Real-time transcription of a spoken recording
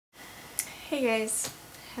Hey guys,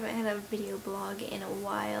 haven't had a video blog in a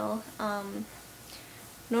while.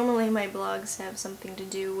 Normally my blogs have something to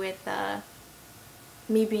do with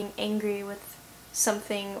me being angry with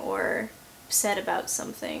something or upset about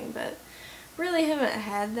something, but really haven't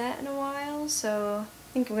had that in a while, so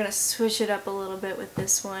I think I'm going to switch it up a little bit with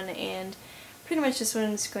this one, and pretty much this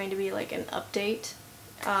one's going to be like an update.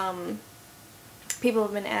 People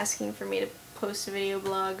have been asking for me to post a video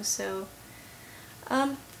blog, so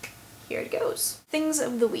here it goes. Things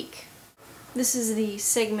of the week. This is the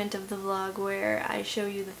segment of the vlog where I show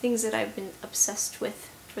you the things that I've been obsessed with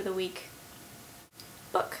for the week.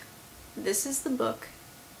 Book. This is the book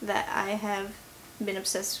that I have been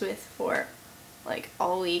obsessed with for like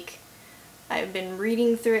all week. I've been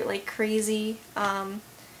reading through it like crazy.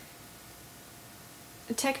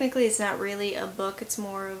 Technically it's not really a book, it's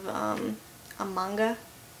more of a manga,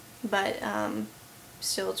 but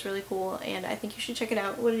still it's really cool and I think you should check it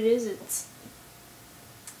out. What it is, it's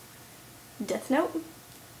Death Note.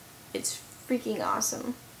 It's freaking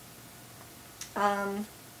awesome. I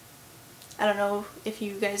don't know if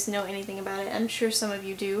you guys know anything about it. I'm sure some of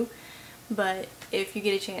you do, but if you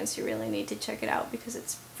get a chance you really need to check it out because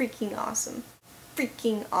it's freaking awesome.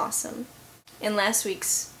 Freaking awesome. And last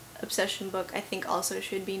week's obsession book I think also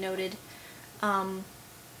should be noted.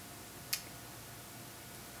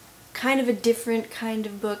 Kind of a different kind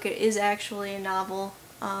of book. It is actually a novel.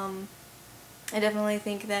 I definitely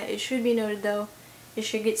think that it should be noted though. It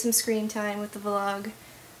should get some screen time with the vlog,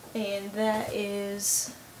 and that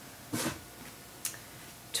is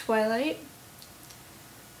Twilight.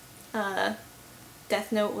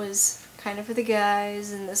 Death Note was kind of for the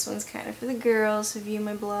guys and this one's kind of for the girls, so view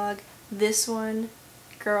my blog. This one,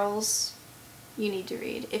 girls, you need to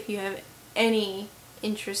read. If you have any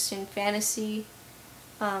interest in fantasy,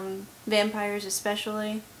 vampires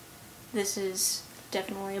especially, this is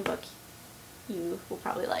definitely a book you will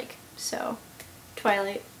probably like. So,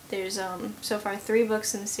 Twilight, there's so far 3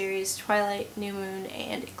 books in the series: Twilight, New Moon,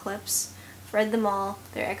 and Eclipse. I've read them all,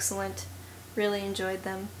 they're excellent, really enjoyed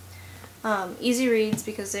them. Easy reads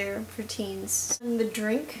because they're for teens. And the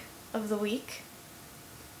drink of the week.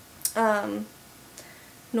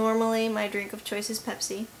 Normally my drink of choice is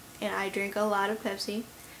Pepsi, and I drink a lot of Pepsi.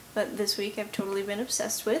 But this week I've totally been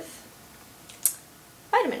obsessed with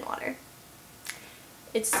vitamin water.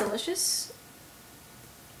 It's delicious.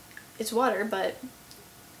 It's water, but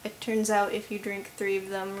it turns out if you drink 3 of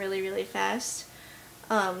them really fast,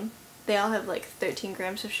 they all have like 13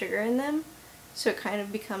 grams of sugar in them, so it kind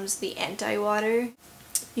of becomes the anti-water.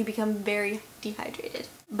 You become very dehydrated.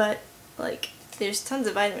 But like, there's tons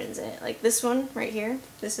of vitamins in it. Like this one right here,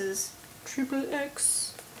 this is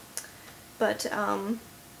XXX. But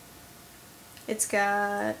it's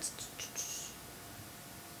got,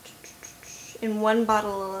 in one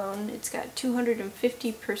bottle alone, it's got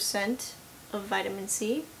 250% of vitamin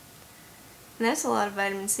C, and that's a lot of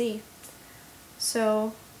vitamin C.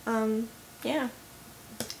 So, yeah,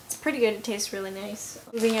 it's pretty good. It tastes really nice.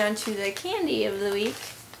 Moving on to the candy of the week,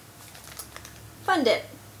 Fun Dip.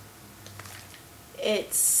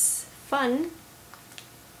 It's fun,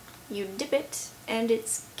 you dip it, and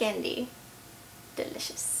it's candy.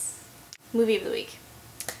 Delicious. Movie of the week.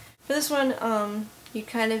 For this one, you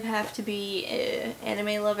kind of have to be an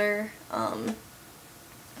anime lover.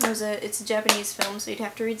 It's a Japanese film, so you'd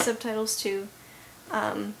have to read subtitles too.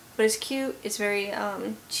 But it's cute, it's very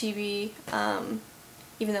chibi,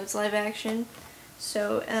 even though it's live action.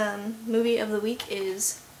 So, movie of the week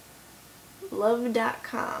is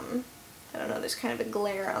Love.com. I don't know, there's kind of a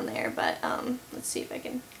glare on there, but let's see if I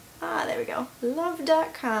can, there we go.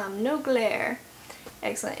 Love.com, no glare.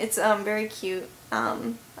 Excellent. It's very cute.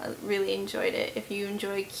 I really enjoyed it. If you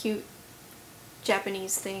enjoy cute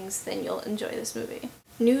Japanese things, then you'll enjoy this movie.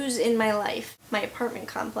 News in my life. My apartment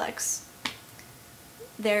complex.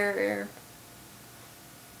 They're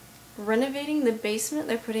renovating the basement.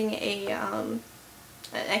 They're putting an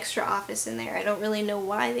extra office in there. I don't really know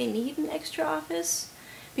why they need an extra office,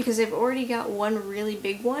 because they've already got one really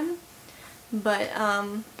big one. But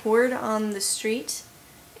word on the street,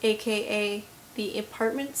 aka the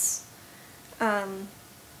apartments,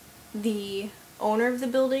 the owner of the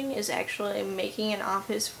building is actually making an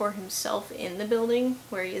office for himself in the building,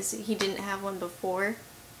 whereas he didn't have one before.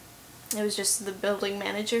 It was just the building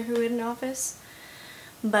manager who had an office.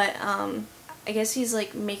 But I guess he's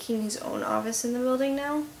like making his own office in the building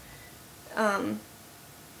now.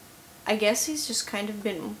 I guess he's just kind of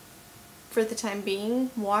been, for the time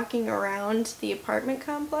being, walking around the apartment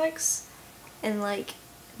complex and like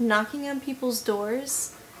knocking on people's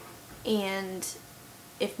doors, and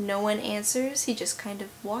if no one answers, he just kind of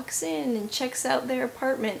walks in and checks out their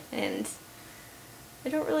apartment, and I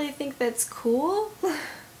don't really think that's cool.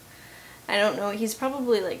 I don't know, he's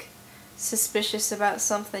probably like suspicious about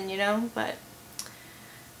something, you know, but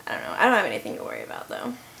I don't know. I don't have anything to worry about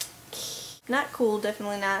though. Not cool,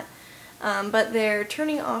 definitely not. But they're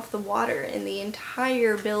turning off the water in the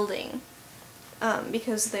entire building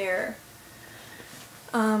because they're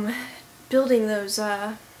building those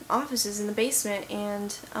offices in the basement,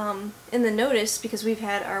 and in the notice, because we've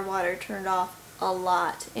had our water turned off a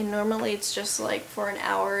lot, and normally it's just like for an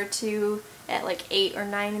hour or two at like 8 or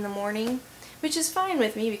 9 in the morning, which is fine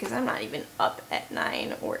with me because I'm not even up at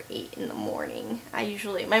 9 or 8 in the morning.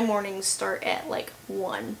 My mornings start at like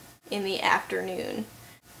 1 in the afternoon.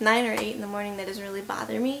 9 or 8 in the morning, that doesn't really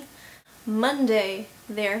bother me. Monday,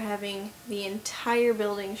 they're having the entire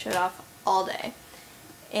building shut off all day.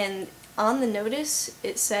 And on the notice,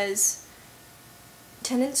 it says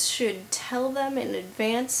tenants should tell them in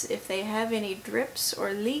advance if they have any drips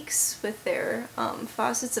or leaks with their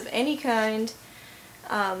faucets of any kind,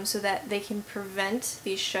 so that they can prevent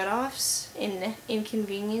these shutoffs and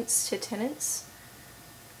inconvenience to tenants.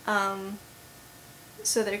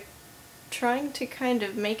 So they're trying to kind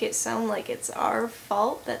of make it sound like it's our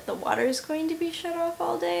fault that the water is going to be shut off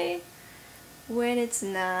all day, when it's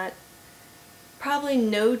not. Probably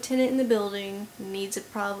no tenant in the building needs a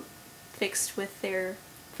problem fixed with their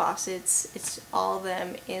faucets. It's all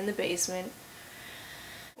them in the basement.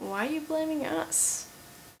 Why are you blaming us?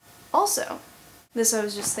 Also, this I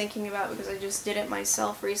was just thinking about because I just did it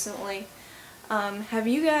myself recently. Have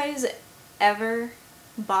you guys ever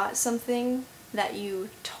bought something that you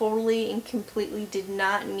totally and completely did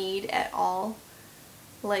not need at all?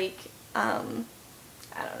 Like, I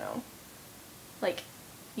don't know, like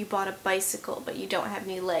you bought a bicycle but you don't have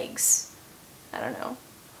any legs. I don't know.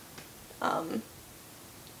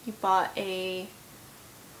 You bought a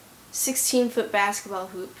 16-foot basketball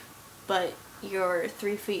hoop but you're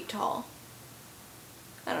 3 feet tall.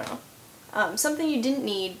 I don't know. Something you didn't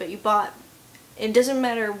need but you bought. It doesn't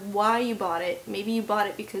matter why you bought it. Maybe you bought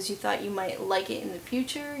it because you thought you might like it in the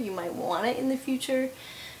future, you might want it in the future.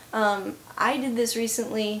 I did this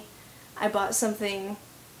recently. I bought something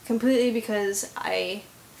completely because I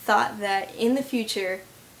thought that in the future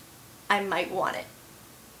I might want it.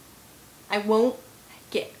 I won't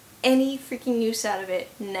get any freaking use out of it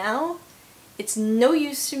now. It's no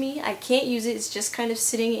use to me. I can't use it. It's just kind of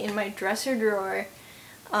sitting in my dresser drawer.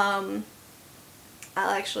 I'll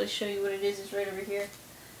actually show you what it is. It's right over here.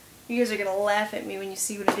 You guys are gonna laugh at me when you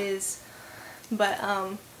see what it is. But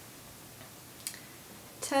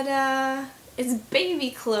ta-da! It's baby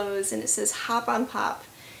clothes and it says Hop on Pop.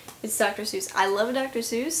 It's Dr. Seuss. I love Dr.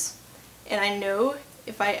 Seuss, and I know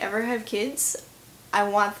if I ever have kids, I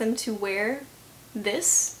want them to wear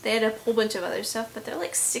this. They had a whole bunch of other stuff, but they're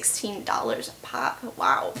like $16 a pop.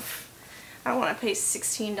 Wow. I don't want to pay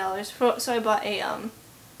 $16 so I bought a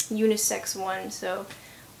unisex one, so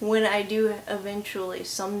when I do eventually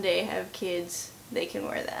someday have kids, they can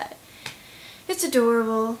wear that. It's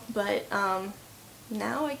adorable, but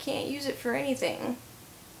now I can't use it for anything.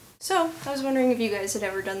 So, I was wondering if you guys had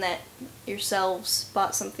ever done that yourselves,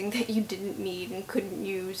 bought something that you didn't need and couldn't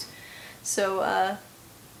use. So,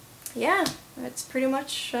 yeah, that's pretty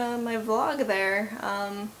much my vlog there.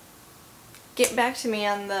 Get back to me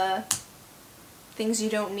on the things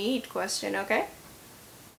you don't need question, okay?